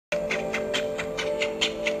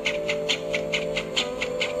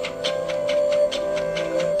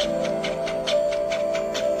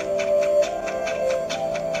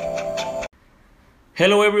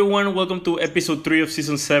Hello, everyone. Welcome to episode 3 of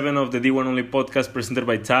season 7 of the D1 Only podcast presented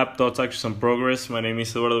by TAP, Thoughts, Actions, and Progress. My name is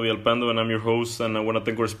Eduardo Villalpando, and I'm your host. And I want to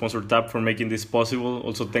thank our sponsor, TAP, for making this possible.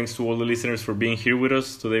 Also, thanks to all the listeners for being here with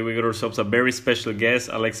us. Today, we got ourselves a very special guest,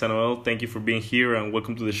 Alexa Noel. Thank you for being here, and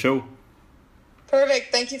welcome to the show.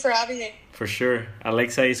 Perfect. Thank you for having me. For sure.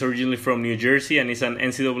 Alexa is originally from New Jersey and is an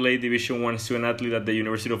NCAA Division I student athlete at the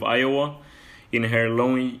University of Iowa. In her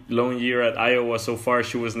long year at Iowa so far,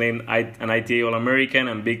 she was named an ITA All-American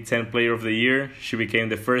and Big Ten Player of the Year. She became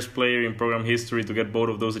the first player in program history to get both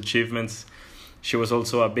of those achievements. She was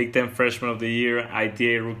also a Big Ten Freshman of the Year,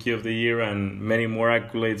 ITA Rookie of the Year, and many more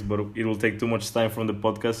accolades, but it will take too much time from the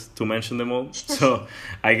podcast to mention them all. So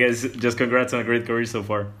I guess just congrats on a great career so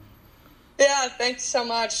far. Yeah, thanks so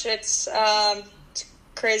much. It's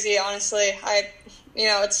crazy, honestly.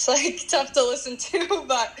 It's like tough to listen to,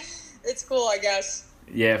 but it's cool, I guess.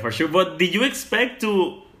 Yeah, for sure. But did you expect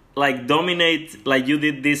to dominate like you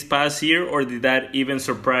did this past year, or did that even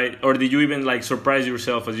surprise, or did you even surprise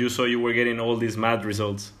yourself as you saw you were getting all these math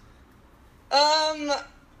results?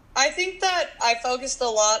 I think that I focused a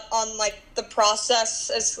lot on the process,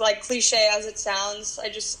 as cliche as it sounds. I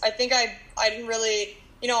think I didn't really,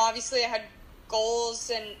 obviously I had goals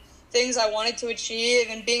and things I wanted to achieve,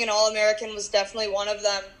 and being an All-American was definitely one of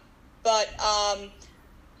them. But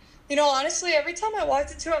honestly, every time I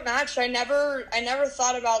walked into a match, I never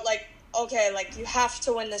thought about you have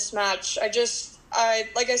to win this match. I just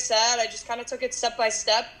kind of took it step by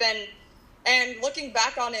step, and looking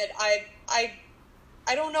back on it,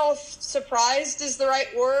 I don't know if surprised is the right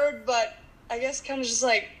word, but I guess kind of just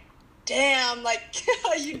damn,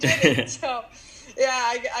 you did it. So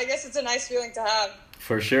yeah, I guess it's a nice feeling to have.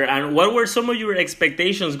 For sure. And what were some of your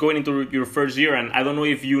expectations going into your first year? And I don't know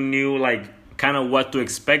if you knew kind of what to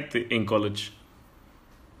expect in college.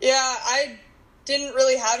 Yeah, I didn't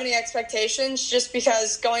really have any expectations, just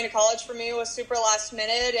because going to college for me was super last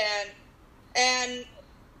minute, and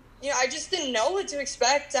I just didn't know what to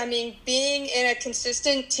expect. I mean, being in a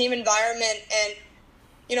consistent team environment and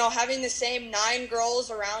having the same 9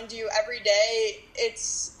 girls around you every day,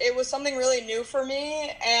 it was something really new for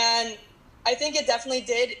me, and I think it definitely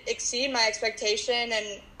did exceed my expectation,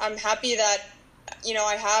 and I'm happy that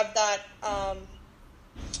I have that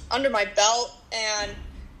under my belt, and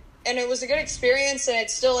it was a good experience, and it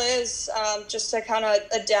still is, just to kind of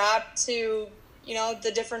adapt to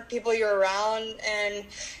the different people you're around, and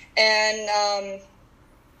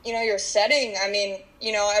your setting. I mean,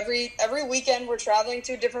 every weekend we're traveling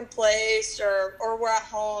to a different place, or we're at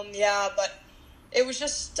home, but it was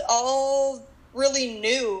just all really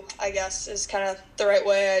new, I guess, is kind of the right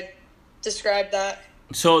way I'd describe that.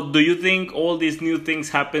 So do you think all these new things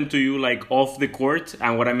happen to you off the court?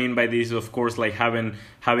 And what I mean by this, of course, having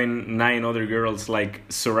 9 other girls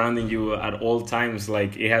surrounding you at all times,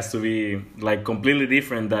 it has to be completely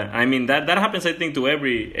different. That happens, I think, to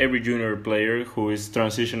every junior player who is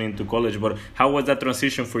transitioning to college. But how was that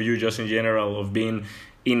transition for you, just in general, of being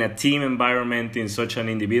in a team environment in such an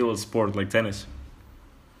individual sport like tennis?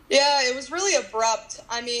 Yeah, it was really abrupt.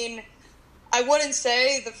 I mean, I wouldn't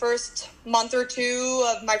say the first month or two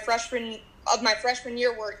of my freshman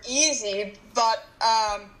year were easy, but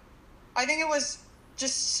I think it was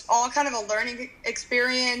just all kind of a learning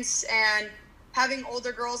experience, and having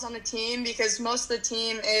older girls on the team, because most of the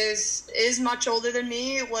team is much older than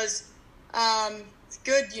me. It was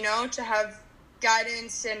good, to have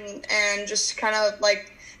guidance and just kind of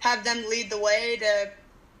have them lead the way to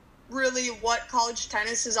really what college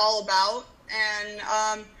tennis is all about.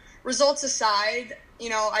 And results aside,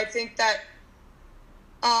 I think that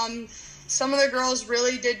some of the girls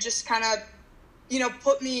really did just kind of,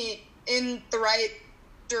 put me in the right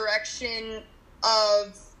direction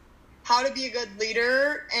of how to be a good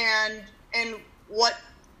leader, and what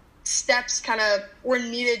steps kind of were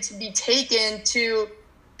needed to be taken to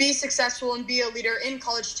be successful and be a leader in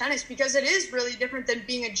college tennis, because it is really different than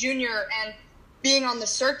being a junior and being on the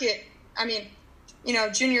circuit. I mean,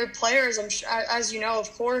 junior players, as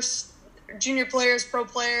of course, junior players, pro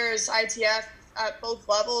players, ITF at both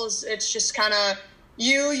levels, it's just kind of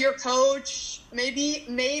your coach,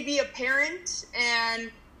 maybe a parent, and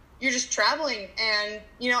you're just traveling, and,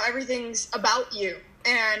 everything's about you.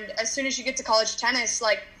 And as soon as you get to college tennis,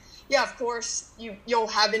 of course, you'll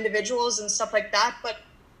have individuals and stuff like that, but,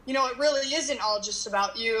 it really isn't all just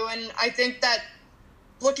about you. And I think that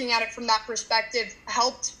looking at it from that perspective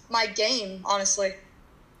helped my game, honestly.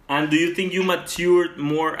 And do you think you matured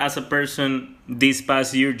more as a person this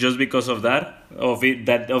past year just because of that? Of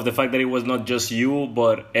the fact that it was not just you,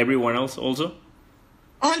 but everyone else also?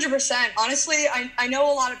 100%. Honestly, I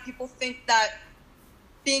know a lot of people think that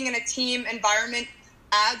being in a team environment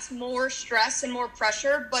adds more stress and more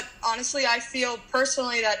pressure. But honestly, I feel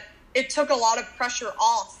personally that it took a lot of pressure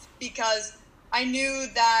off, because I knew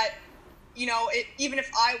that, even if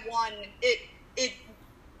I won, it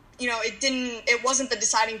wasn't the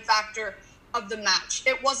deciding factor of the match.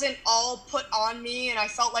 It wasn't all put on me, and I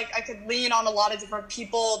felt like I could lean on a lot of different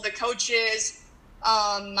people, the coaches,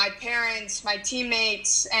 my parents, my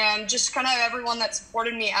teammates, and just kind of everyone that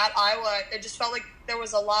supported me at Iowa. It just felt like there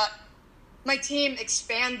was a lot. My team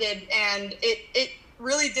expanded, and it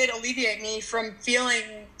really did alleviate me from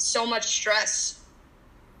feeling so much stress.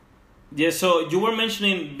 Yeah, so you were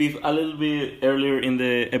mentioning a little bit earlier in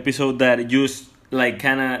the episode that you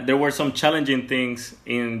there were some challenging things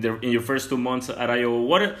in your first 2 months at Iowa.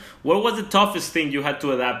 What was the toughest thing you had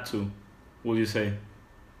to adapt to, would you say?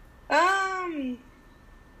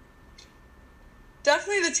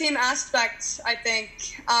 Definitely the team aspect, I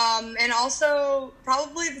think, and also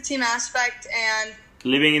probably the team aspect and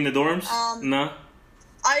living in the dorms. No.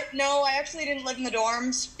 I actually didn't live in the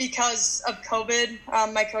dorms because of COVID.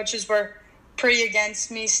 My coaches were pretty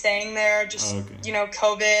against me staying there, just,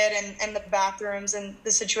 COVID and the bathrooms and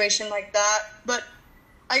the situation like that. But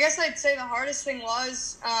I guess I'd say the hardest thing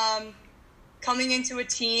was coming into a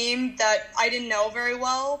team that I didn't know very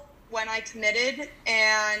well when I committed,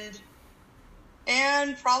 and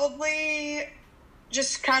probably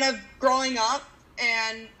just kind of growing up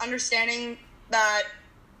and understanding that,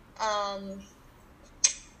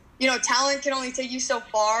 talent can only take you so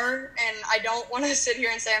far, and I don't want to sit here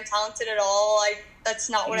and say I'm talented at all. That's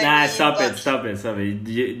not what I mean. Stop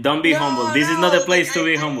it. Don't be humble. This is not a place to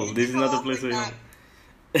be humble. This is not a place to be humble.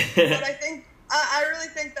 But I really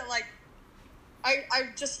think that, I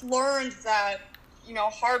just learned that,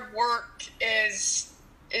 hard work is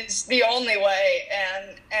the only way,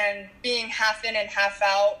 and being half in and half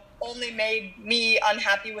out only made me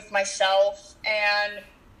unhappy with myself,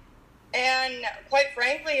 and quite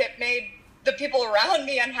frankly, it made the people around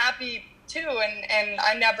me unhappy too. And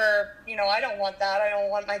I never, I don't want that. I don't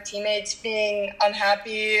want my teammates being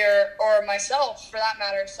unhappy or myself for that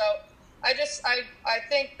matter. So I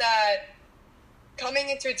think that coming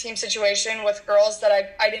into a team situation with girls that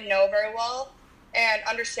I didn't know very well, and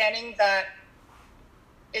understanding that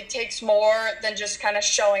it takes more than just kind of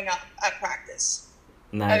showing up at practice.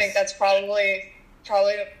 Nice. I think that's probably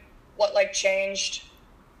what changed.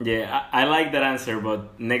 Yeah, I like that answer,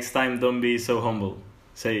 but next time don't be so humble.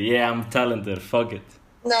 Say, yeah, I'm talented, fuck it.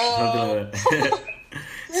 No. Like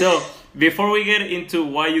so, before we get into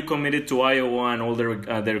why you committed to Iowa and all the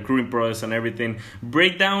recruiting process and everything,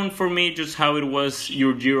 break down for me just how it was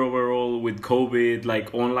your year overall with COVID,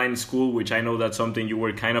 like online school, which I know that's something you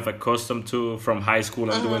were kind of accustomed to from high school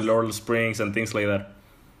and doing Laurel Springs and things like that.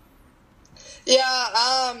 Yeah,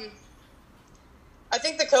 I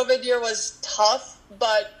think the COVID year was tough,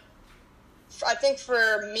 but I think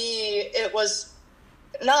for me it was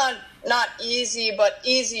not easy, but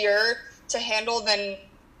easier to handle than,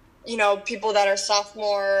 people that are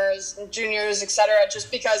sophomores and juniors, etc.,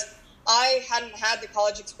 just because I hadn't had the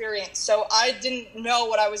college experience. So I didn't know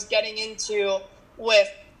what I was getting into with,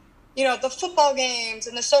 the football games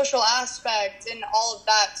and the social aspect and all of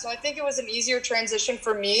that. So I think it was an easier transition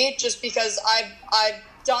for me, just because I've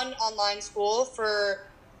done online school for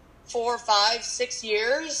 4, 5, 6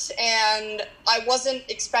 years, and I wasn't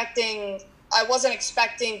expecting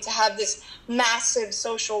to have this massive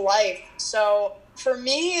social life. So for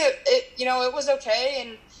me, it was okay,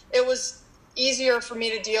 and it was easier for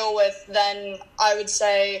me to deal with than, I would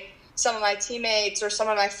say, some of my teammates or some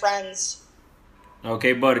of my friends.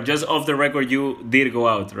 Okay, but just off the record, you did go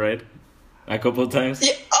out, right? A couple of times?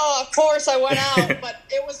 Yeah, of course I went out, but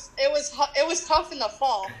it was tough in the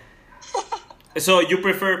fall. So you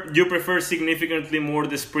prefer significantly more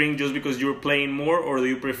the spring just because you were playing more, or do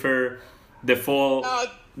you prefer the fall?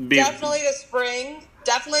 Definitely the spring.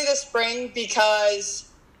 Definitely the spring, because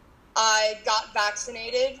I got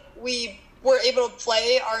vaccinated. We were able to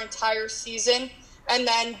play our entire season, and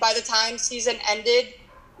then by the time season ended,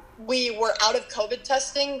 we were out of COVID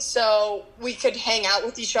testing, so we could hang out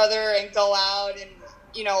with each other and go out and,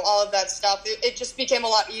 all of that stuff. It just became a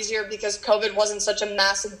lot easier because COVID wasn't such a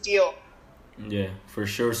massive deal. Yeah, for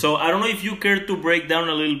sure. So I don't know if you care to break down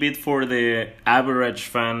a little bit for the average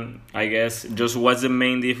fan, I guess, just what's the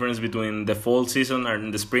main difference between the fall season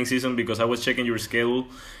and the spring season, because I was checking your schedule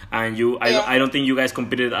and I don't think you guys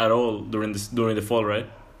competed at all during the fall, right?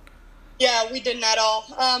 Yeah, we didn't at all.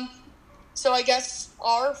 So I guess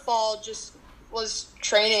our fall just was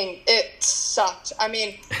training. It sucked. I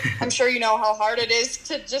mean, I'm sure you know how hard it is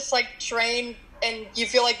to just train, and you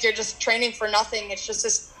feel like you're just training for nothing. It's just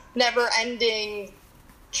this never-ending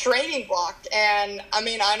training block. And I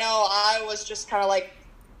mean, I know I was just kind of like,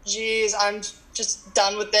 geez, I'm just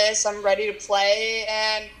done with this. I'm ready to play.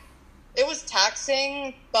 And it was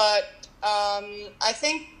taxing, but I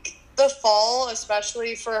think the fall,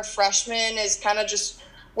 especially for a freshman, is kind of just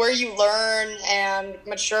where you learn and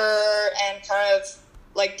mature and kind of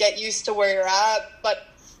like get used to where you're at. But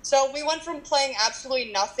so we went from playing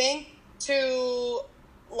absolutely nothing to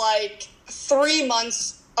like 3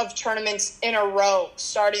 months of tournaments in a row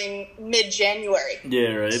starting mid-January.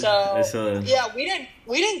 Yeah, right. So yeah, we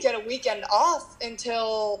didn't get a weekend off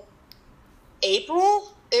until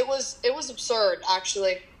April. It was absurd,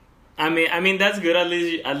 actually. I mean that's good. At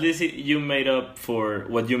least you made up for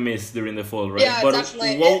what you missed during the fall, right? Yeah,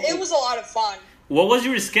 definitely. It was a lot of fun. What was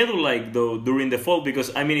your schedule like though during the fall?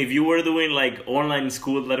 Because I mean, if you were doing like online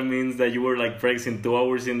school, that means that you were like practicing 2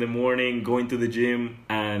 hours in the morning, going to the gym,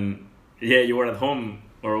 and yeah, you were at home.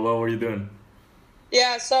 Or what were you doing?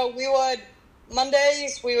 Yeah, so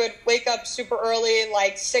Mondays we would wake up super early,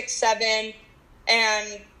 like 6, 7,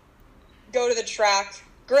 and go to the track.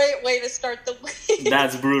 Great way to start the week.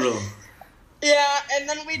 That's brutal. Yeah, and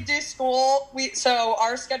then we'd do school. So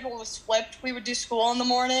our schedule was flipped. We would do school in the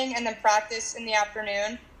morning and then practice in the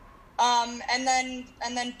afternoon. And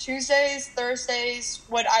then Tuesdays and Thursdays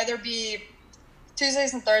would either be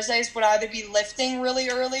lifting really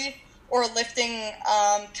early or lifting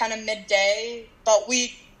kind of midday. But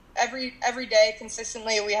every day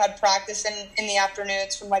consistently we had practice in the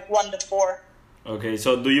afternoons from like 1 to 4. Okay,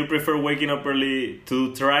 so do you prefer waking up early to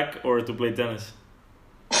do track or to play tennis?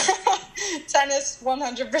 Tennis,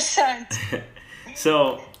 100%.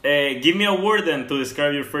 So, give me a word then to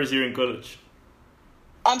describe your first year in college.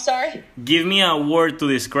 I'm sorry? Give me a word to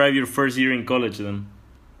describe your first year in college then.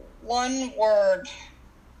 One word.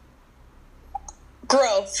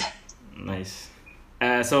 Growth. Nice.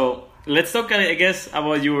 So, let's talk, I guess,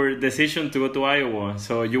 about your decision to go to Iowa.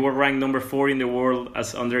 So, you were ranked number 4 in the world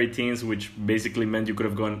as under 18s, which basically meant you could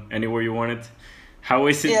have gone anywhere you wanted. How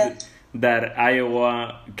is it that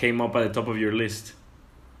Iowa came up at the top of your list?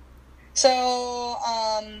 So,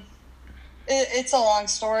 it's a long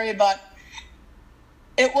story, but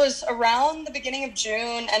it was around the beginning of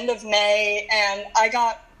June, end of May, and I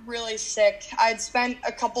got really sick. I'd spent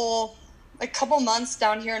a couple months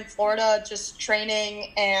down here in Florida just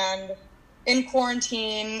training and in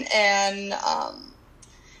quarantine, and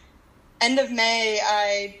end of May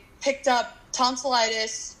I picked up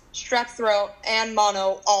tonsillitis, strep throat, and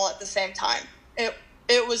mono all at the same time.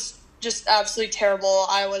 It was just absolutely terrible.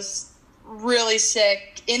 I was really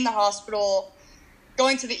sick, in the hospital,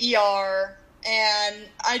 going to the ER, and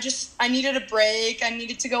I needed a break. I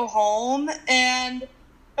needed to go home, and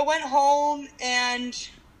I went home, and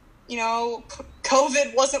you know,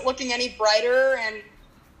 COVID wasn't looking any brighter, and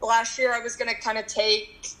last year I was going to kind of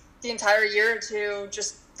take the entire year to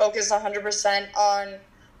just focus 100% on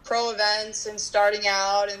pro events and starting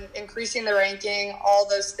out and increasing the ranking, all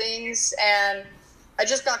those things. And I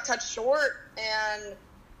just got cut short, and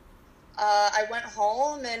I went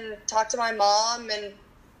home and talked to my mom, and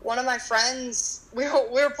one of my friends, we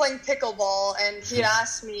were playing pickleball, and he had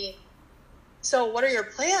asked me, so what are your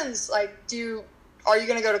plans? Like, are you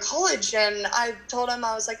going to go to college? And I told him,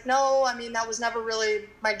 I was like, no, I mean, that was never really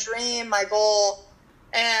my dream, my goal.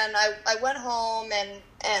 And I went home and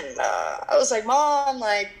I was like, Mom,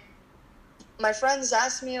 like, my friends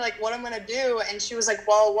asked me, like, what I'm going to do. And she was like,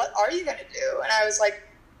 well, what are you going to do? And I was like,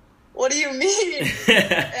 what do you mean?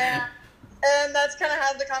 and that's kind of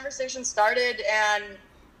how the conversation started. And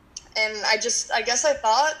I guess I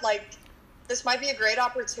thought, like, this might be a great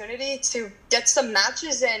opportunity to get some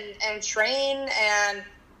matches and train and,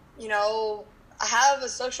 you know, have a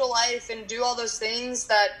social life and do all those things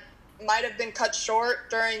that might have been cut short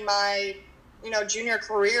during my, you know, junior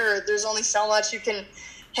career. There's only so much you can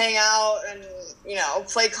hang out and, you know,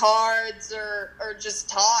 play cards or just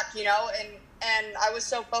talk, you know, and I was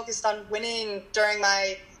so focused on winning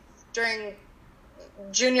during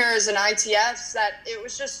juniors and ITFs that it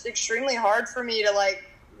was just extremely hard for me to, like,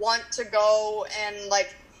 want to go and,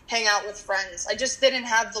 like, hang out with friends. I just didn't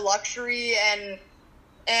have the luxury, and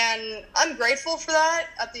I'm grateful for that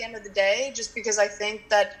at the end of the day, just because I think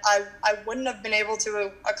that I wouldn't have been able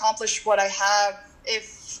to accomplish what I have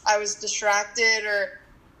if I was distracted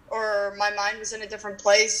or my mind was in a different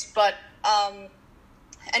place. But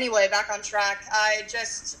anyway, back on track. I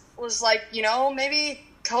just was like, you know, maybe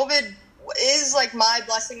COVID is like my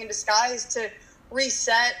blessing in disguise to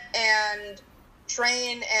reset and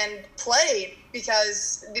train and play,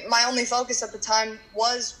 because my only focus at the time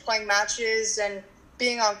was playing matches and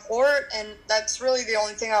being on court, and that's really the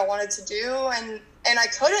only thing I wanted to do. And I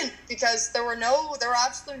couldn't because there were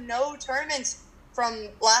absolutely no tournaments from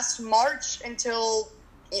last March until,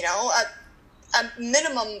 you know, a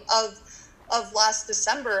minimum of last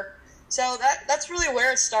December. So that's really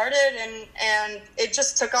where it started, and it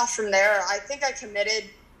just took off from there. I think I committed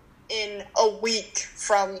in a week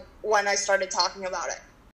from when I started talking about it.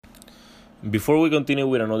 Before we continue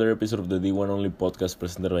with another episode of the D1 Only podcast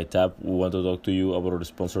presented by TAP, we want to talk to you about our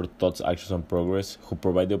sponsor Thoughts, Actions, and Progress, who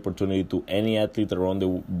provide the opportunity to any athlete around the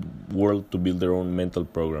world to build their own mental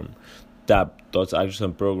program. TAP, Thoughts, Actions,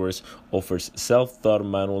 and Progress, offers self-taught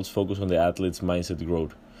manuals focused on the athlete's mindset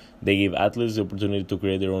growth. They give athletes the opportunity to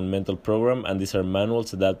create their own mental program, and these are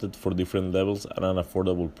manuals adapted for different levels at an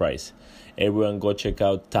affordable price. Everyone go check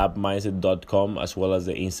out tapmindset.com as well as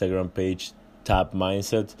the Instagram page Tap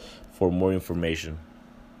Mindset for more information.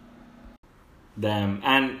 Damn.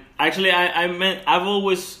 And actually, I've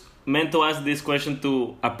always meant to ask this question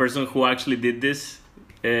to a person who actually did this.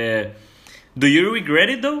 Do you regret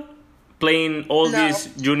it though? Playing all these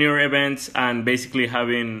junior events and basically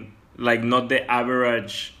having like not the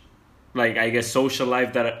average, like I guess, social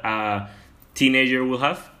life that a teenager will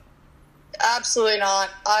have? Absolutely not.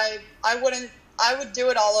 I wouldn't. I would do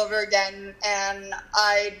it all over again, and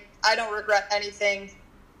I don't regret anything.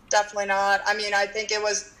 Definitely not. I mean, I think it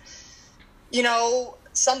was, you know,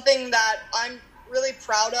 something that I'm really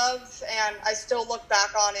proud of, and I still look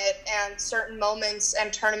back on it and certain moments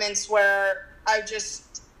and tournaments where I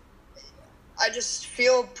just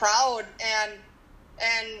feel proud, and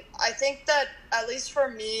I think that at least for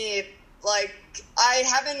me, like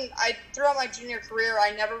throughout my junior career,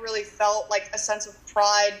 I never really felt like a sense of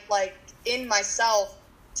pride, like in myself,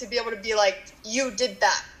 to be able to be like, you did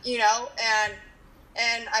that, you know?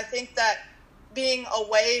 And I think that being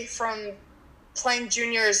away from playing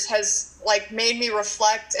juniors has like made me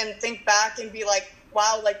reflect and think back and be like,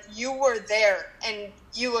 wow, like you were there and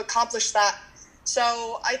you accomplished that.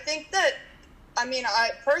 So I think that, I mean,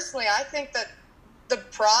 I think that the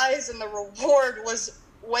prize and the reward was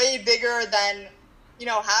way bigger than, you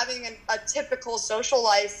know, having a typical social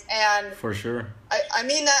life. And for sure, I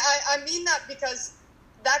mean that because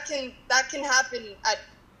that can happen at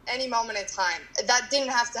any moment in time. That didn't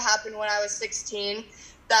have to happen when I was 16.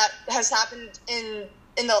 That has happened in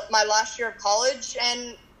my last year of college,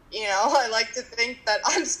 and you know, I like to think that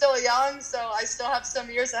I'm still young, so I still have some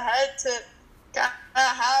years ahead to kind of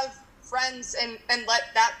have friends and let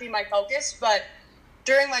that be my focus. But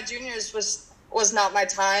during my juniors was not my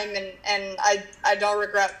time, and I don't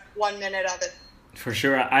regret 1 minute of it. For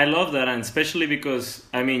sure, I love that, and especially because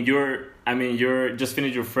you're just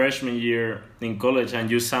finished your freshman year in college,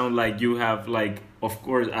 and you sound like you have, like, of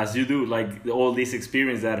course, as you do, like all this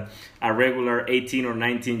experience that a regular 18 or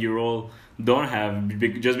 19-year-old don't have,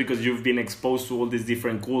 just because you've been exposed to all these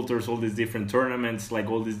different cultures, all these different tournaments, like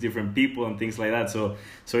all these different people and things like that. So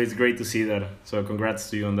it's great to see that. So congrats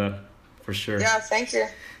to you on that, for sure. Yeah, thank you.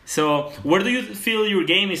 So where do you feel your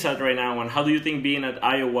game is at right now, and how do you think being at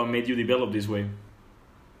Iowa made you develop this way?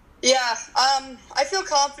 Yeah, I feel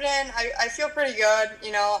confident. I feel pretty good.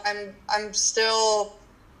 You know, I'm still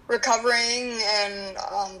recovering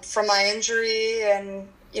and from my injury, and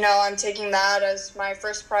you know, I'm taking that as my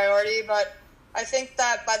first priority. But I think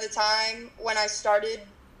that by the time when I started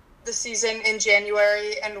the season in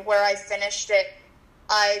January and where I finished it,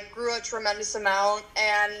 I grew a tremendous amount,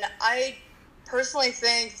 and I personally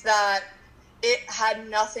think that it had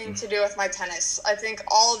nothing to do with my tennis. I think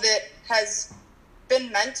all of it has been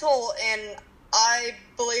mental, and I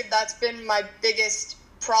believe that's been my biggest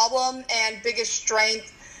problem and biggest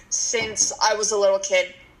strength since I was a little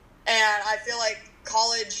kid. And I feel like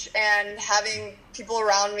college and having people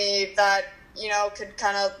around me that, you know, could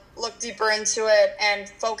kind of look deeper into it and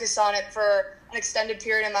focus on it for an extended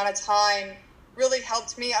period amount of time really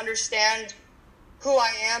helped me understand who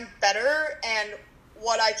I am better and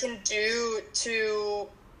what I can do to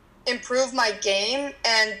improve my game,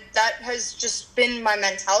 and that has just been my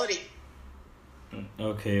mentality.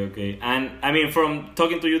 Okay. And I mean, from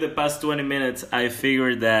talking to you the past 20 minutes, I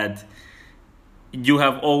figured that you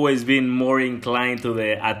have always been more inclined to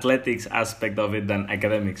the athletics aspect of it than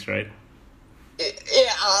academics, right?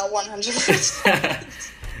 Yeah, 100%.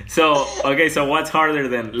 So what's harder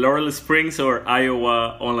then, Laurel Springs or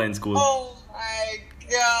Iowa online school? Oh my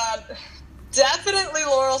God. Definitely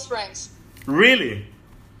Laurel Springs. Really?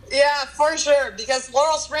 Yeah, for sure. Because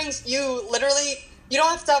Laurel Springs, you don't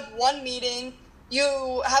have to have one meeting.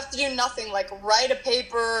 You have to do nothing, like write a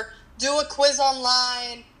paper, do a quiz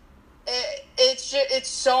online. It's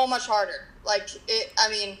so much harder. Like,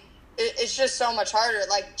 it's just so much harder.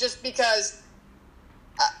 Like, just because,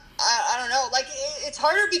 I don't know. Like, it's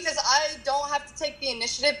harder because I don't have to take the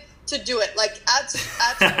initiative to do it. Like, at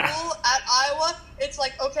school, at Iowa, it's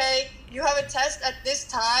like, okay, you have a test at this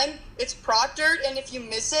time, it's proctored, and if you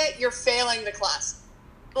miss it, you're failing the class.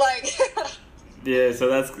 Like... Yeah, so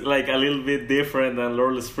that's like a little bit different than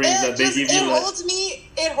Laurel Springs that they give you.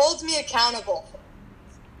 It holds me accountable.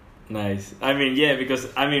 Nice. I mean, yeah, because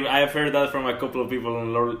I've heard that from a couple of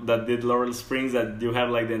people that did Laurel Springs, that you have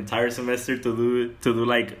like the entire semester to do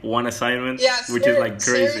like one assignment, which is like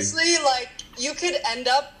crazy. Seriously, like you could end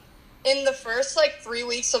up in the first like 3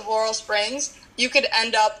 weeks of Laurel Springs, you could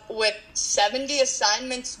end up with 70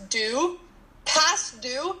 assignments past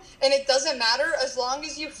due, and it doesn't matter as long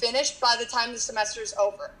as you finish by the time the semester is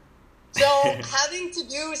over. So having to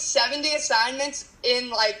do 70 assignments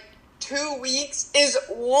in like 2 weeks is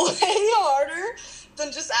way harder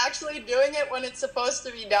than just actually doing it when it's supposed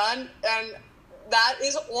to be done. And that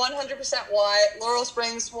is 100% why Laurel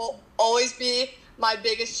Springs will always be my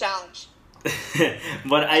biggest challenge.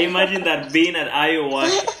 But I imagine that being at Iowa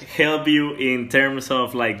helped you in terms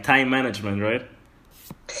of like time management, right?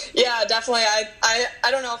 Yeah, definitely. I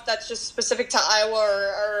don't know if that's just specific to Iowa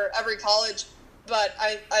or every college, but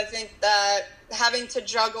I think that having to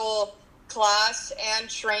juggle class and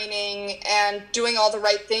training and doing all the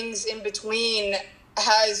right things in between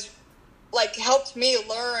has like helped me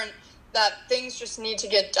learn that things just need to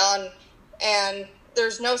get done, and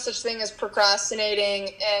there's no such thing as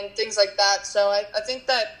procrastinating and things like that. So I think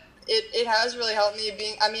that it has really helped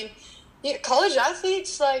me college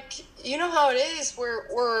athletes, like, you know how it is.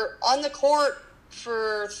 We're on the court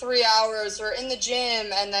for 3 hours or in the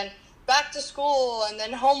gym and then back to school and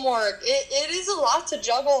then homework. It is a lot to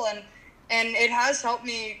juggle, and it has helped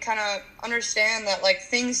me kind of understand that like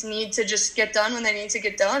things need to just get done when they need to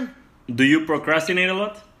get done. Do you procrastinate a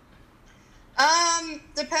lot?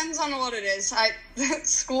 Depends on what it is.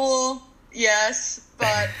 School, yes,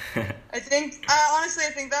 but I think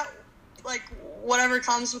that like whatever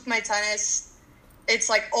comes with my tennis, it's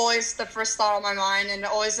like always the first thought on my mind and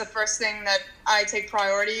always the first thing that I take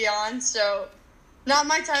priority on. So not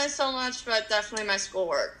my tennis so much, but definitely my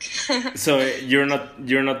schoolwork. So you're not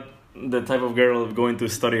the type of girl going to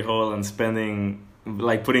study hall and spending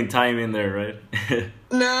like putting time in there, right?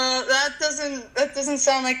 No, that doesn't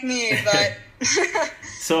sound like me, but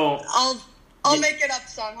so I'll make it up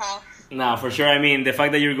somehow. Nah, for sure. I mean, the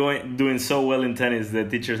fact that you're doing so well in tennis, the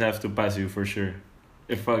teachers have to pass you for sure.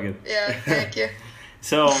 Fuck it. Yeah, thank you.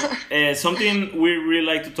 So, something we really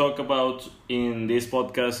like to talk about in this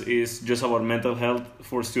podcast is just about mental health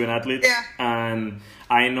for student athletes. Yeah. And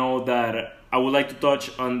I know that I would like to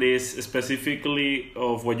touch on this specifically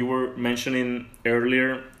of what you were mentioning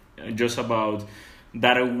earlier, just about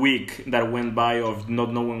that week that went by of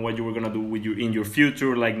not knowing what you were going to do with in your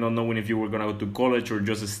future, like not knowing if you were going to go to college or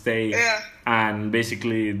just stay and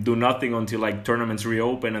basically do nothing until like tournaments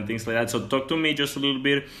reopen and things like that. So talk to me just a little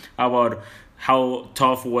bit about how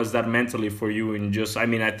tough was that mentally for you, and just, I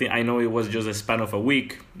know it was just a span of a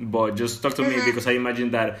week, but just talk to me, because I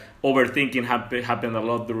imagine that overthinking happened a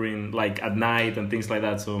lot during like at night and things like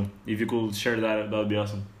that. So if you could share that would be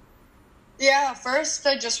awesome. Yeah, first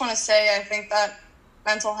I just want to say I think that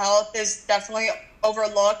mental health is definitely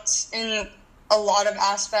overlooked in a lot of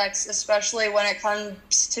aspects, especially when it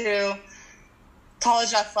comes to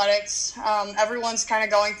college athletics. Everyone's kind of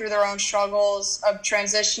going through their own struggles of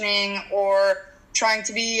transitioning or trying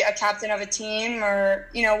to be a captain of a team, or,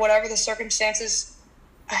 you know, whatever the circumstances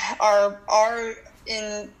are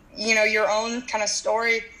in, you know, your own kind of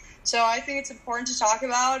story. So I think it's important to talk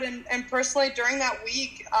about. And personally, during that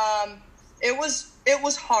week, it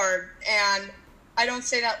was hard, and I don't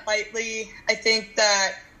say that lightly. I think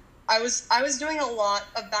that I was doing a lot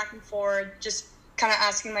of back and forth, just kind of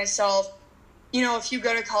asking myself, you know, if you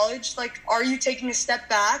go to college, like, are you taking a step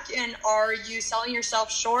back and are you selling yourself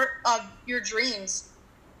short of your dreams?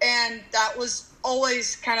 And that was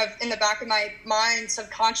always kind of in the back of my mind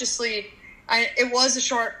subconsciously. It was a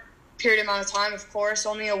short period amount of time, of course,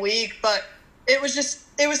 only a week, but it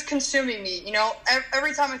was consuming me. You know,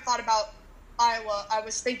 every time I thought about Iowa, I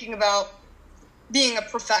was thinking about being a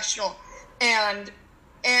professional. And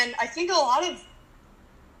I think a lot of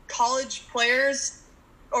college players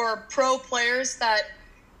or pro players that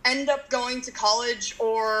end up going to college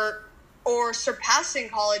or surpassing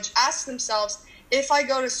college ask themselves, if I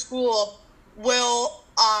go to school, will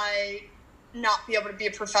I not be able to be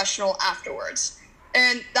a professional afterwards?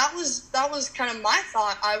 And that was kind of my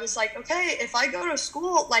thought. I was like, okay, if I go to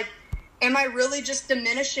school, like, am I really just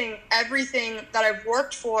diminishing everything that I've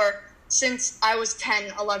worked for since I was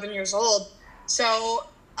 10, 11 years old? So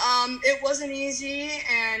it wasn't easy,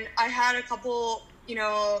 and I had a couple,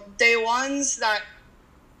 day ones that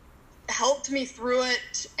helped me through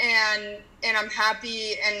it, and I'm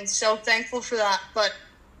happy and so thankful for that. But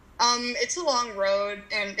it's a long road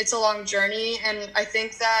and it's a long journey, and I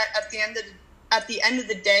think that at the end of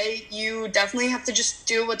the day, you definitely have to just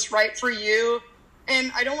do what's right for you.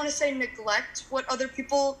 And I don't want to say neglect what other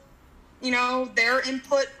people, their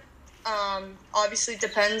input obviously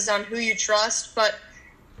depends on who you trust, but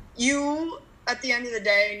you at the end of the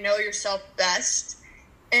day know yourself best.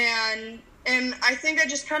 And I think I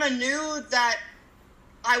just kind of knew that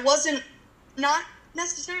I wasn't, not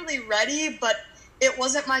necessarily ready, but it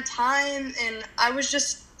wasn't my time, and I was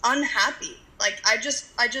just unhappy. Like I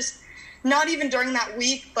just not even during that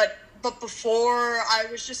week, but before, I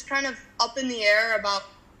was just kind of up in the air about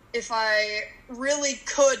if I really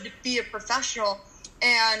could be a professional.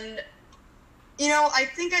 And I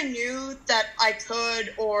think I knew that I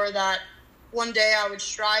could, or that one day I would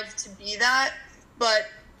strive to be that. But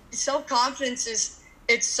self-confidence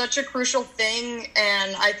it's such a crucial thing,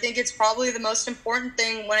 and I think it's probably the most important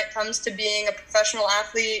thing when it comes to being a professional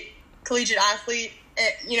athlete, collegiate athlete,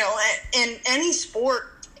 in any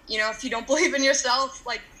sport. If you don't believe in yourself,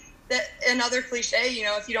 like that, another cliche,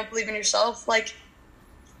 if you don't believe in yourself, like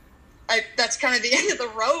that's kind of the end of the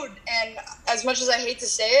road. And as much as I hate to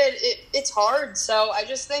say it, it's hard. So I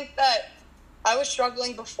just think that I was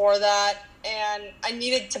struggling before that, and I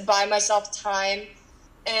needed to buy myself time.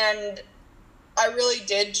 And I really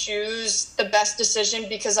did choose the best decision,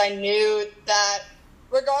 because I knew that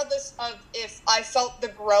regardless of if I felt the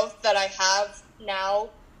growth that I have now,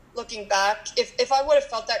 looking back, if I would have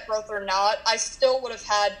felt that growth or not, I still would have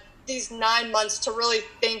had these 9 months to really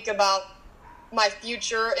think about my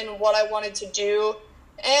future and what I wanted to do,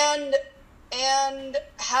 and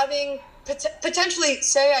having potentially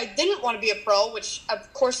say I didn't want to be a pro, which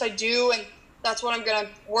of course I do, and that's what I'm going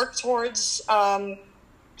to work towards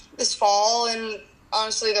this fall and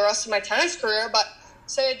honestly the rest of my tennis career. But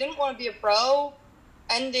say I didn't want to be a pro,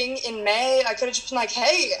 ending in May, I could have just been like,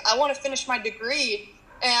 hey, I want to finish my degree,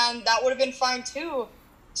 and that would have been fine too.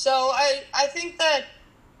 So I think that,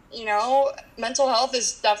 mental health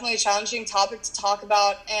is definitely a challenging topic to talk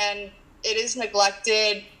about, and it is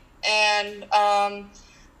neglected. And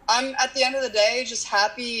I'm, at the end of the day, just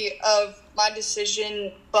happy of my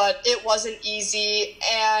decision, but it wasn't easy.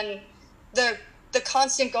 And the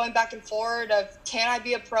constant going back and forward of, can I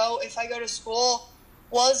be a pro if I go to school,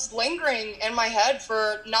 was lingering in my head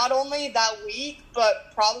for not only that week,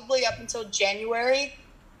 but probably up until January.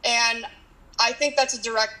 And I think that's a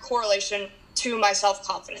direct correlation to my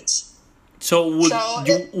self-confidence. So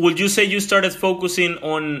would you say you started focusing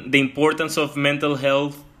on the importance of mental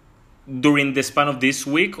health during the span of this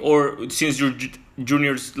week, or since your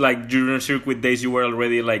junior circuit days you were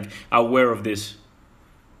already aware of this?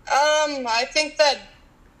 I think that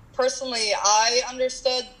personally I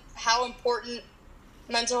understood how important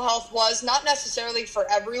mental health was, not necessarily for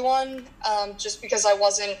everyone, just because I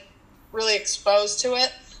wasn't really exposed to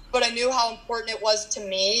it, but I knew how important it was to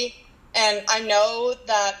me. And I know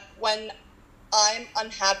that when I'm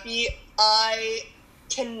unhappy, I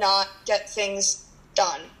cannot get things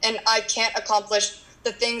done, and I can't accomplish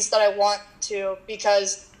the things that I want to,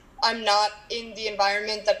 because I'm not in the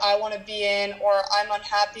environment that I want to be in, or I'm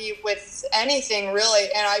unhappy with anything really.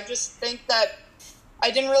 And I just think that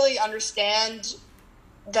I didn't really understand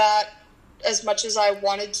that as much as I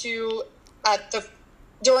wanted to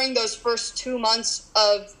during those first 2 months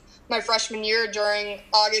of my freshman year, during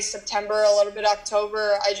August, September, a little bit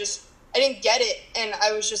October. I didn't get it. And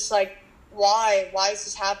I was just like, why is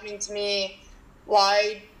this happening to me?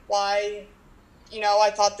 Why, I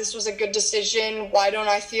thought this was a good decision. Why don't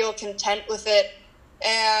I feel content with it?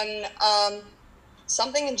 And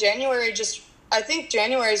something in January, I think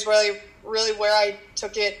January is really, really where I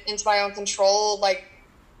took it into my own control. Like,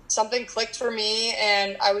 something clicked for me,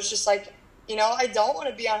 and I was just like, I don't want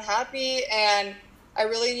to be unhappy, and I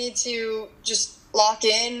really need to just lock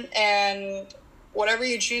in, and whatever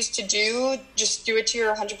you choose to do, just do it to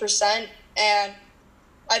your 100%. And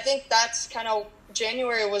I think that's kind of,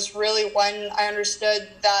 January was really when I understood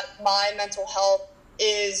that my mental health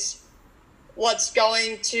is what's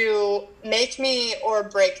going to make me or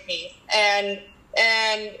break me. And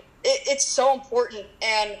it's so important.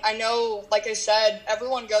 And I know, like I said,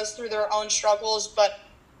 everyone goes through their own struggles, but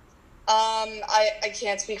I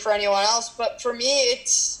can't speak for anyone else. But for me,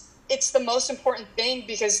 it's the most important thing,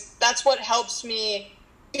 because that's what helps me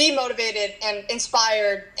be motivated and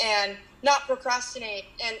inspired and not procrastinate.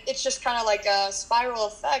 And it's just kind of like a spiral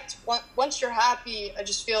effect. Once you're happy, I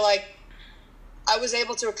just feel like I was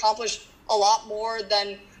able to accomplish a lot more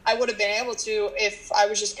than I would have been able to if I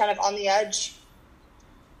was just kind of on the edge.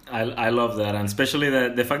 I love that, and especially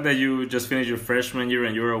the fact that you just finished your freshman year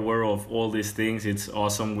and you're aware of all these things. It's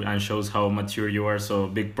awesome and shows how mature you are. So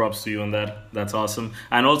big props to you on that. That's awesome.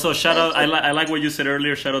 And also shout out. I like what you said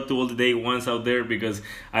earlier. Shout out to all the day ones out there, because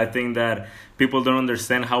I think that people don't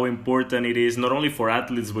understand how important it is, not only for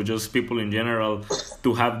athletes but just people in general,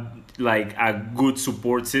 to have like a good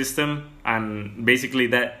support system. And basically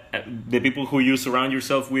that the people who you surround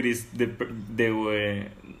yourself with is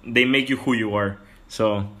they make you who you are.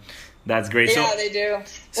 So that's great. Yeah, so, they do.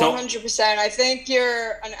 100%. I think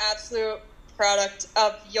you're an absolute product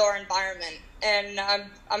of your environment, and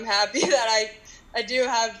I'm happy that I do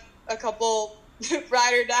have a couple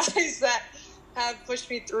ride or dies that have pushed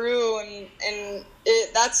me through, and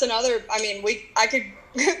that's another. I mean, I could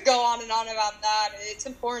go on and on about that. It's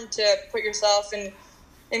important to put yourself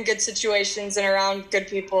in good situations and around good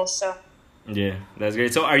people. So yeah, that's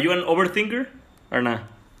great. So are you an overthinker or not?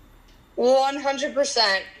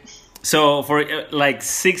 100%. So for like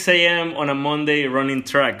 6 a.m. on a Monday running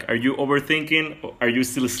track, are you overthinking? Are you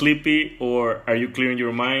still sleepy, or are you clearing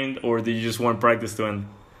your mind, or do you just want practice to end?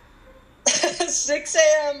 6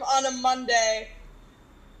 a.m. on a Monday,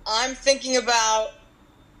 I'm thinking about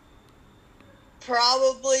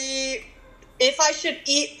probably if I should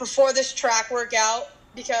eat before this track workout,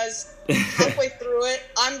 because halfway through it,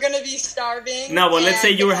 I'm going to be starving. No, but let's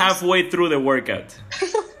say you're halfway through the workout.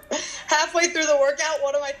 Halfway through the workout,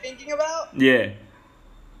 what am I thinking about? Yeah.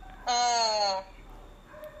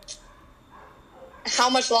 How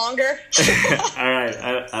much longer? All right,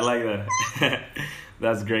 I like that.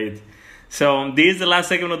 That's great. So this is the last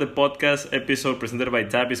segment of the podcast episode presented by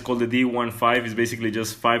TAP. It's called the D15. It's basically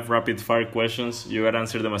just 5 rapid fire questions. You gotta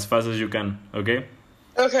answer them as fast as you can, okay?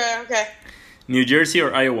 Okay. New Jersey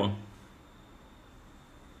or Iowa?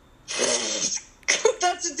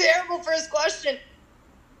 That's a terrible first question.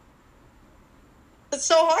 It's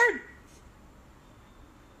so hard.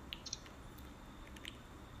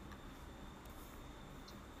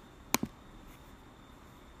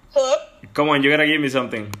 Hello? Come on, you gotta give me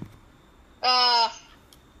something.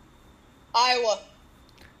 Iowa.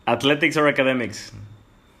 Athletics or academics?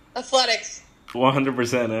 Athletics.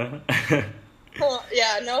 100%, huh?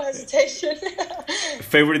 Yeah, no hesitation.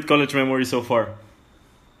 Favorite college memory so far?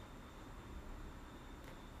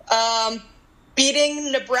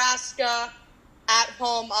 Beating Nebraska at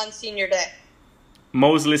home on senior day.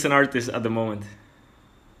 Most listened artist at the moment?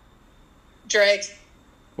 Drake.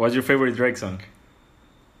 What's your favorite Drake song?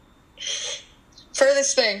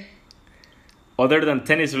 Furthest thing. Other than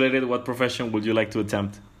tennis related, what profession would you like to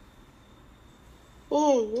attempt?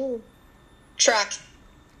 Ooh. Track.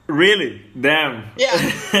 Really? Damn. Yeah.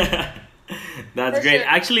 That's For great. sure.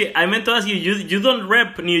 Actually, I meant to ask you, you don't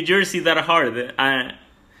rep New Jersey that hard.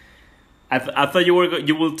 I thought you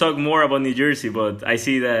will talk more about New Jersey, but I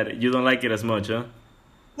see that you don't like it as much, huh?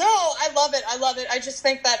 No, I love it. I just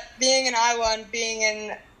think that being in Iowa and being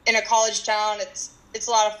in a college town, it's a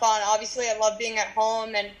lot of fun. Obviously, I love being at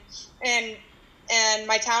home, and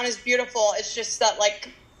my town is beautiful. It's just that, like,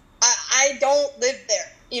 I don't live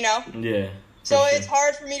there, you know? Yeah. So for sure. it's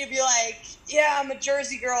hard for me to be like, yeah, I'm a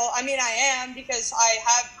Jersey girl. I mean, I am, because I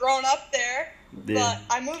have grown up there. Yeah.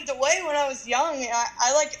 But I moved away when I was young.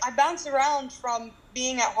 I bounced around from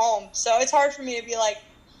being at home. So it's hard for me to be like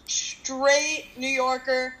straight New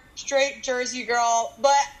Yorker, straight Jersey girl.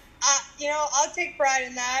 But, I'll take pride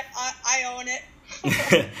in that. I own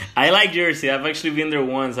it. I like Jersey. I've actually been there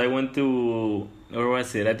once. I went to, where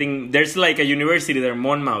was it? I think there's like a university there,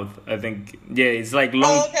 Monmouth, I think. Yeah, it's like Long.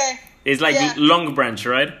 Oh, okay. It's like Long Branch,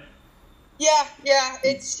 right? Yeah.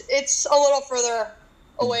 It's a little further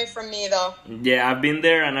away from me, though. Yeah, I've been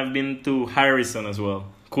there, and I've been to Harrison as well.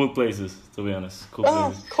 Cool places, to be honest. Cool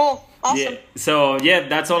places. Cool. Awesome. Yeah. So,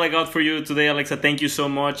 that's all I got for you today, Alexa. Thank you so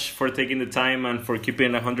much for taking the time and for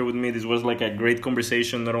keeping 100 with me. This was like a great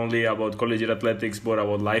conversation, not only about collegiate athletics, but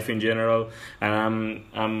about life in general. And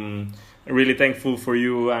I'm really thankful for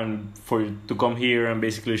you and to come here and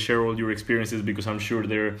basically share all your experiences, because I'm sure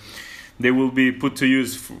they will be put to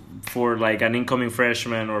use for like an incoming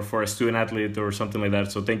freshman or for a student athlete or something like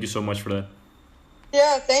that. So thank you so much for that.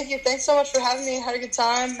 Yeah, thank you. Thanks so much for having me. I had a good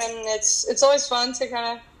time, and it's always fun to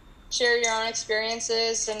kind of share your own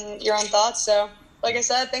experiences and your own thoughts. So, like I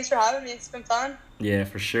said, thanks for having me. It's been fun. Yeah,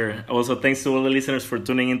 for sure. Also, thanks to all the listeners for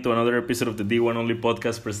tuning in to another episode of the D1 Only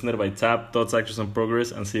podcast presented by TAP, Thoughts, Actions, and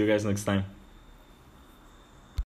Progress, and see you guys next time.